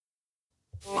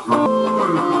I'm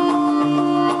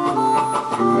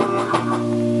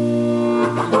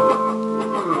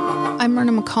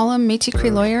Myrna McCollum, Métis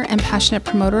Cree lawyer and passionate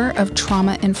promoter of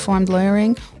trauma-informed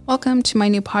lawyering. Welcome to my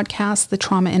new podcast, The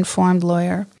Trauma-Informed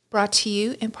Lawyer, brought to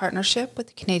you in partnership with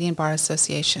the Canadian Bar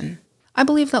Association. I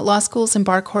believe that law schools and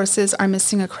bar courses are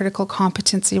missing a critical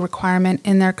competency requirement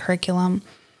in their curriculum,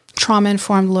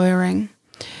 trauma-informed lawyering.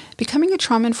 Becoming a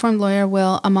trauma-informed lawyer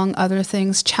will, among other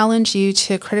things, challenge you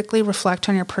to critically reflect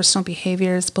on your personal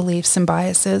behaviors, beliefs, and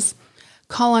biases,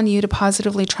 call on you to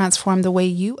positively transform the way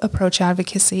you approach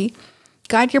advocacy,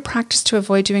 guide your practice to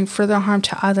avoid doing further harm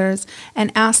to others,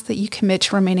 and ask that you commit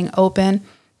to remaining open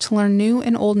to learn new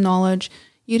and old knowledge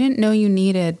you didn't know you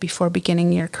needed before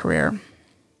beginning your career.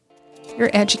 Your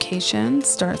education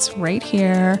starts right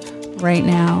here, right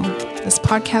now. This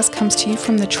podcast comes to you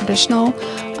from the traditional,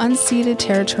 unceded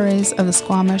territories of the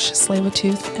Squamish,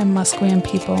 Tsleil-Waututh, and Musqueam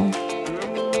people.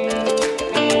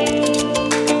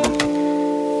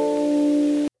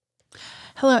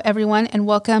 Hello, everyone, and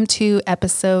welcome to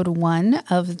episode 1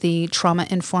 of the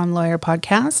Trauma-Informed Lawyer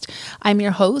podcast. I'm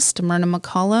your host, Myrna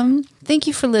McCollum. Thank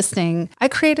you for listening. I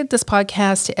created this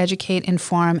podcast to educate,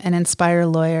 inform, and inspire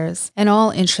lawyers and all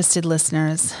interested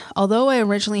listeners. Although I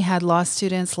originally had law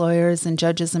students, lawyers, and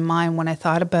judges in mind when I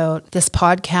thought about this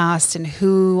podcast and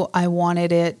who I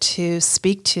wanted it to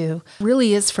speak to, it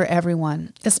really is for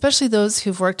everyone, especially those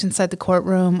who've worked inside the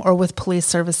courtroom or with police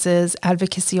services,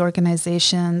 advocacy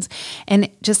organizations, and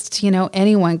just,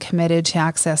 anyone committed to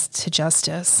access to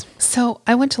justice. So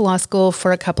I went to law school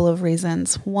for a couple of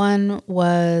reasons. One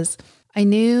was I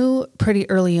knew pretty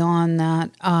early on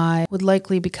that I would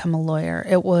likely become a lawyer.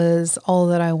 It was all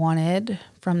that I wanted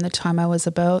from the time I was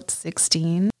about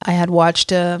 16. I had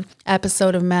watched an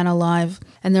episode of Man Alive,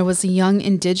 and there was a young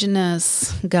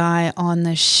Indigenous guy on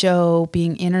the show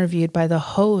being interviewed by the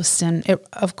host, and it,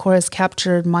 of course,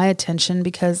 captured my attention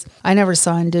because I never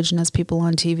saw Indigenous people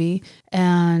on TV.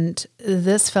 And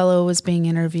this fellow was being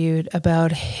interviewed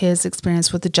about his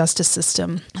experience with the justice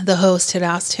system. The host had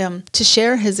asked him to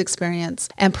share his experience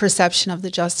and perception of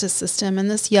the justice system. And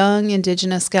this young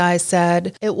Indigenous guy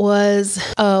said, "It was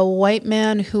a white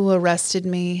man who arrested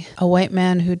me, a white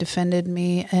man who defended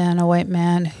me, and a white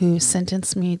man who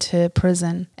sentenced me to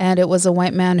prison. And it was a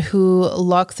white man who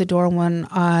locked the door when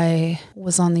I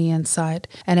was on the inside.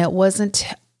 And it wasn't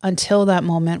until that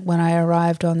moment when I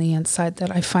arrived on the inside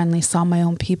that I finally saw my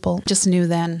own people. Just knew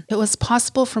then it was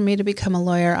possible for me to become a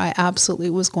lawyer. I absolutely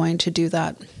was going to do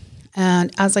that."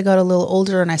 And as I got a little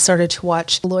older and I started to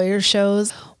watch lawyer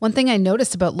shows, one thing I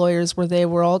noticed about lawyers were they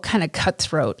were all kind of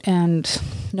cutthroat and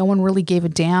no one really gave a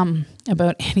damn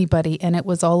about anybody. And it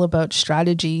was all about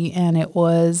strategy. And it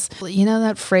was,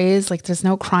 that phrase, like there's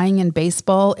no crying in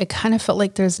baseball. It kind of felt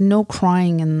like there's no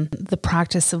crying in the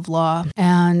practice of law.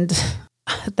 And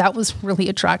that was really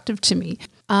attractive to me.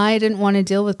 I didn't want to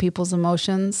deal with people's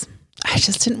emotions. I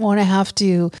just didn't want to have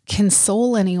to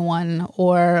console anyone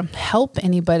or help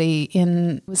anybody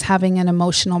was having an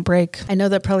emotional break. I know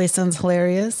that probably sounds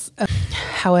hilarious.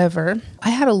 However,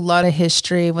 I had a lot of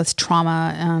history with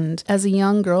trauma, and as a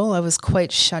young girl, I was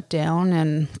quite shut down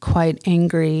and quite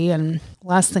angry, and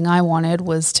last thing I wanted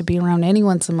was to be around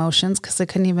anyone's emotions because I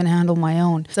couldn't even handle my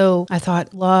own. So I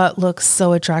thought law looks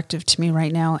so attractive to me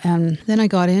right now. And then I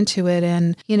got into it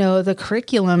and, the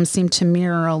curriculum seemed to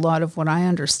mirror a lot of what I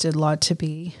understood law to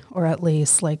be, or at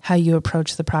least like how you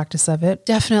approach the practice of it.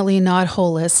 Definitely not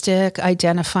holistic,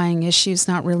 identifying issues,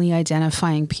 not really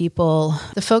identifying people.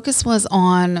 The focus was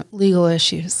on legal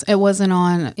issues. It wasn't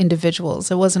on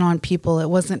individuals. It wasn't on people. It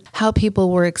wasn't how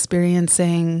people were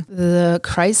experiencing the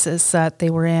crisis that they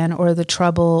were in or the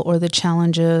trouble or the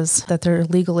challenges that their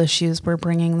legal issues were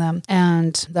bringing them.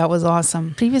 And that was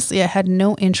awesome. Previously, I had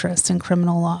no interest in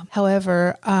criminal law.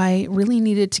 However, I really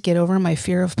needed to get over my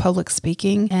fear of public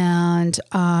speaking, and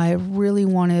I really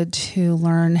wanted to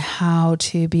learn how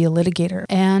to be a litigator.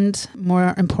 And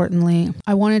more importantly,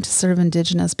 I wanted to serve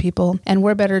Indigenous people, and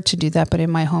where better to do that but in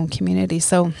my home community.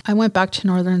 So I went back to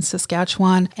northern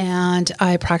Saskatchewan and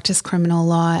I practiced criminal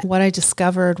law. What I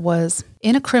discovered was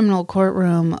in a criminal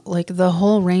courtroom, like the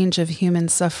whole range of human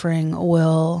suffering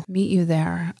will meet you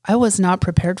there. I was not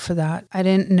prepared for that. I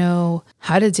didn't know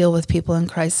how to deal with people in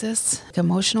crisis, like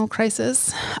emotional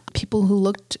crisis, people who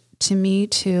looked to me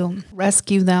to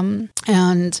rescue them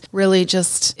and really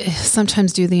just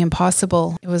sometimes do the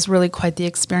impossible. It was really quite the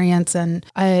experience. And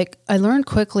I learned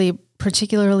quickly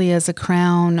particularly as a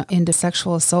Crown into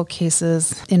sexual assault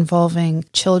cases involving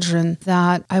children,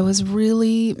 that I was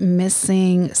really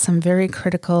missing some very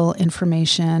critical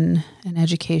information and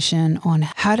education on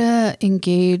how to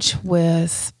engage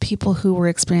with people who were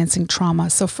experiencing trauma.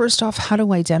 So first off, how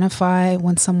to identify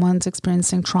when someone's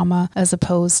experiencing trauma, as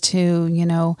opposed to,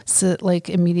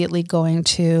 immediately going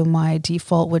to my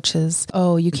default, which is,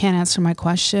 oh, you can't answer my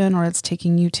question, or it's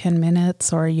taking you 10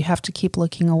 minutes, or you have to keep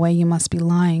looking away, you must be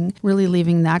lying. Really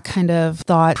leaving that kind of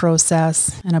thought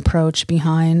process and approach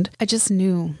behind. I just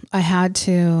knew I had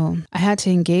to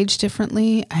engage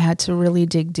differently. I had to really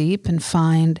dig deep and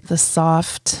find the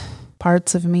soft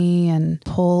parts of me and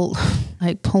pull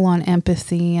on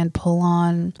empathy and pull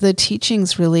on the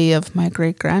teachings really of my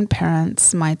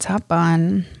great-grandparents, my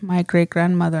tapan, my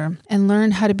great-grandmother, and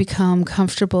learn how to become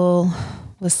comfortable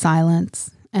with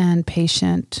silence and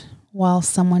patient while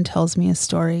someone tells me a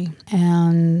story,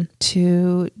 and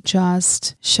to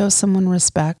just show someone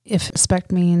respect. If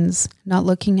respect means not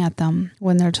looking at them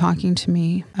when they're talking to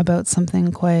me about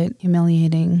something quite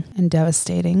humiliating and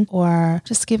devastating, or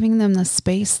just giving them the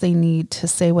space they need to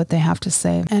say what they have to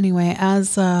say. Anyway,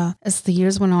 as the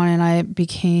years went on and I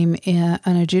became an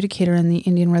adjudicator in the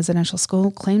Indian residential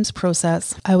school claims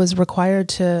process, I was required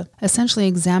to essentially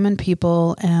examine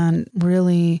people and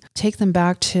really take them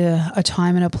back to a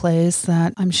time and a place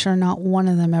that I'm sure not one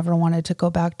of them ever wanted to go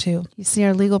back to. You see,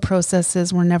 our legal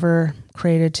processes were never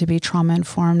created to be trauma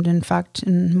informed. In fact,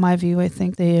 in my view, I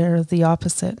think they are the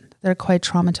opposite. They're quite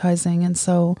traumatizing. And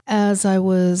so as I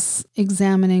was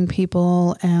examining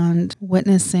people and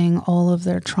witnessing all of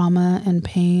their trauma and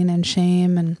pain and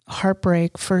shame and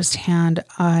heartbreak firsthand,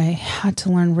 I had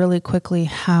to learn really quickly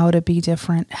how to be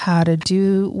different, how to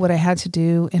do what I had to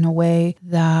do in a way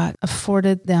that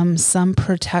afforded them some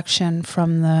protection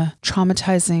from the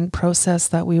traumatizing process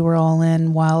that we were all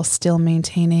in while still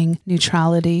maintaining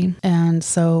neutrality. And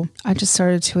so I just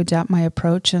started to adapt my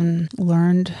approach and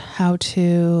learned how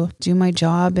to do my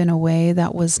job in a way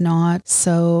that was not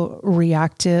so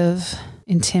reactive,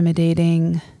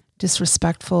 intimidating,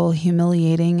 disrespectful,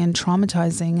 humiliating, and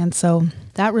traumatizing. And so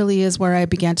that really is where I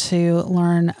began to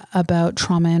learn about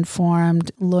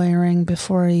trauma-informed lawyering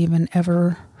before I even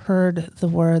ever heard the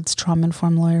words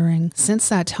trauma-informed lawyering. Since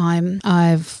that time,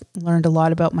 I've learned a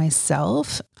lot about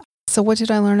myself. So what did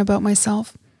I learn about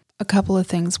myself? A couple of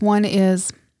things. One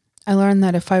is I learned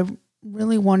that if I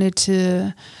really wanted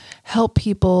to help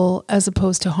people as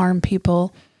opposed to harm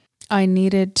people, I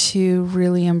needed to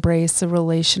really embrace a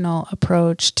relational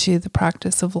approach to the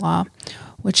practice of law,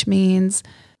 which means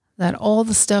that all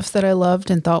the stuff that I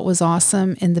loved and thought was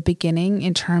awesome in the beginning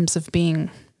in terms of being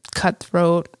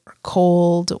cutthroat or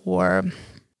cold or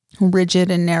rigid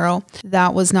and narrow,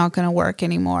 that was not going to work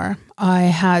anymore. I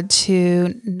had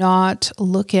to not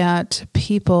look at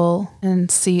people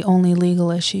and see only legal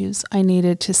issues. I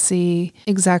needed to see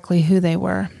exactly who they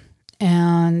were.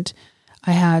 And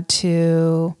I had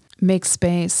to make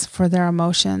space for their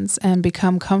emotions and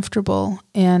become comfortable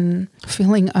in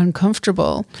feeling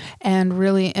uncomfortable and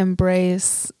really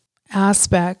embrace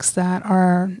aspects that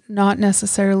are not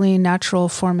necessarily natural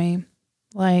for me.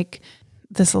 Like,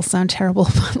 this will sound terrible,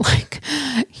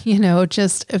 but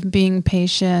just being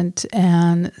patient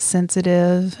and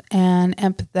sensitive and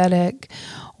empathetic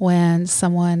when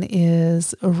someone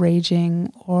is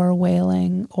raging or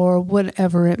wailing or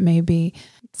whatever it may be.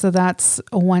 So that's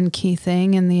one key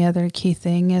thing. And the other key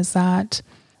thing is that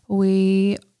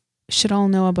we should all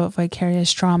know about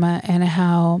vicarious trauma and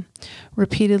how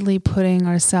repeatedly putting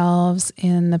ourselves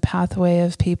in the pathway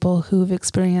of people who've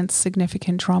experienced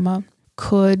significant trauma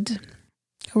could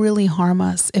really harm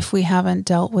us if we haven't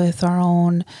dealt with our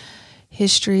own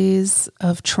histories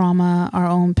of trauma, our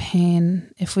own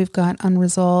pain, if we've got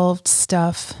unresolved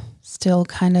stuff still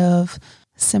kind of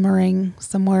simmering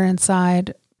somewhere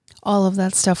inside. All of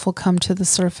that stuff will come to the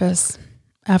surface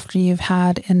after you've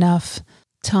had enough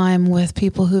time with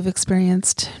people who've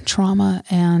experienced trauma.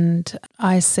 And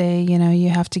I say, you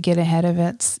have to get ahead of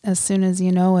it as soon as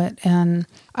you know it. And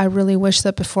I really wish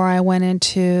that before I went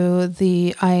into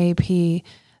the IAP,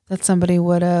 that somebody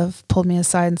would have pulled me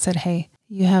aside and said, hey,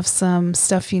 you have some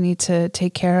stuff you need to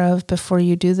take care of before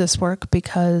you do this work,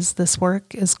 because this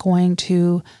work is going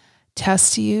to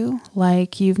test you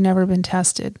like you've never been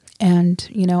tested. And,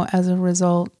 as a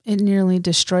result, it nearly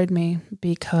destroyed me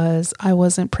because I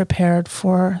wasn't prepared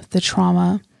for the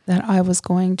trauma that I was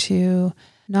going to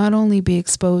not only be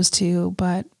exposed to,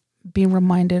 but be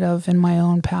reminded of in my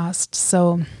own past.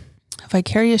 So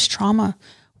vicarious trauma,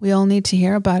 we all need to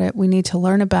hear about it. We need to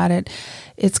learn about it.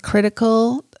 It's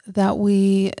critical that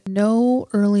we know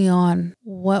early on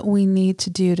what we need to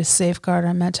do to safeguard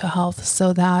our mental health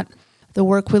so that The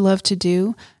work we love to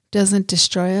do doesn't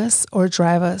destroy us or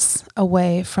drive us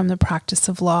away from the practice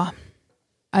of law.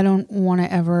 I don't want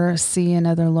to ever see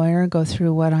another lawyer go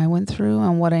through what I went through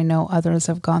and what I know others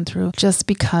have gone through just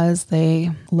because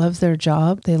they love their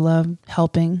job. They love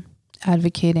helping,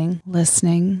 advocating,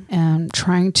 listening, and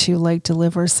trying to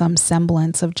deliver some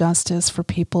semblance of justice for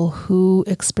people who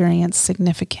experience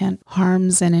significant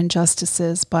harms and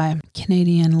injustices by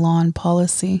Canadian law and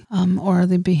policy, or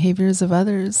the behaviors of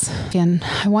others. And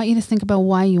I want you to think about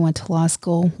why you went to law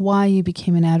school, why you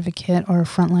became an advocate or a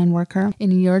frontline worker.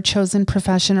 In your chosen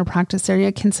profession or practice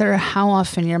area, consider how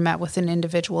often you're met with an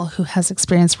individual who has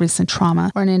experienced recent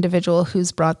trauma or an individual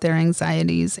who's brought their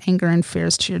anxieties, anger, and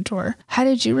fears to your door. How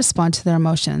did you respond to their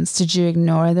emotions? Did you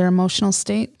ignore their emotional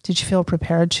state? Did you feel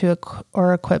prepared to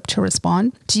or equipped to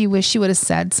respond? Do you wish you would have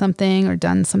said something or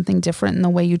done something different in the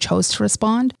way you chose to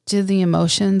respond? Do the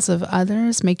emotions of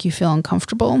others make you feel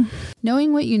uncomfortable?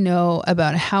 Knowing what you know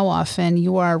about how often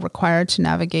you are required to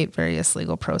navigate various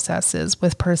legal processes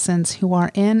with persons who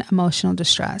are in emotional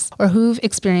distress or who've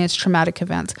experienced traumatic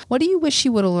events, what do you wish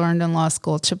you would have learned in law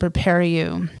school to prepare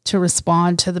you to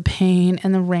respond to the pain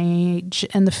and the rage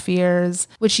and the fears,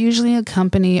 which usually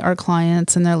accompany our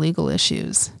clients and their legal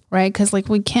issues, right? Because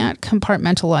we can't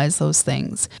compartmentalize those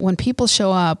things. When people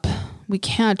show up, we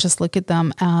can't just look at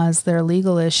them as their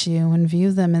legal issue and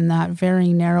view them in that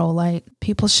very narrow light.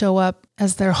 People show up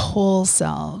as their whole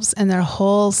selves, and their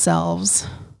whole selves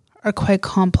are quite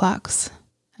complex.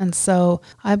 And so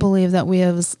I believe that we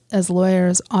as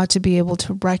lawyers ought to be able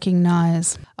to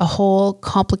recognize a whole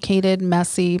complicated,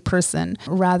 messy person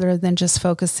rather than just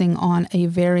focusing on a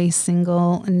very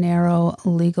single, narrow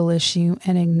legal issue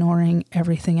and ignoring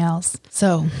everything else.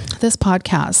 So this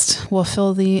podcast will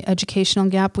fill the educational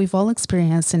gap we've all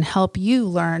experienced and help you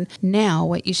learn now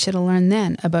what you should have learned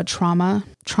then about trauma,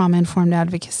 trauma-informed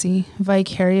advocacy,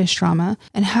 vicarious trauma,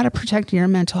 and how to protect your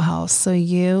mental health so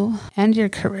you and your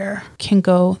career can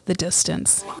go the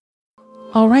distance.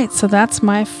 All right, so that's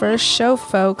my first show,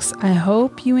 folks. I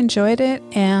hope you enjoyed it,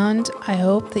 and I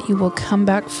hope that you will come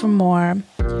back for more.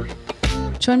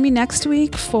 Join me next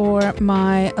week for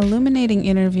my illuminating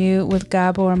interview with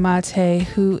Gabor Mate,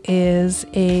 who is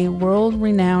a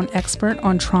world-renowned expert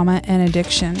on trauma and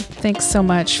addiction. Thanks so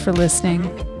much for listening.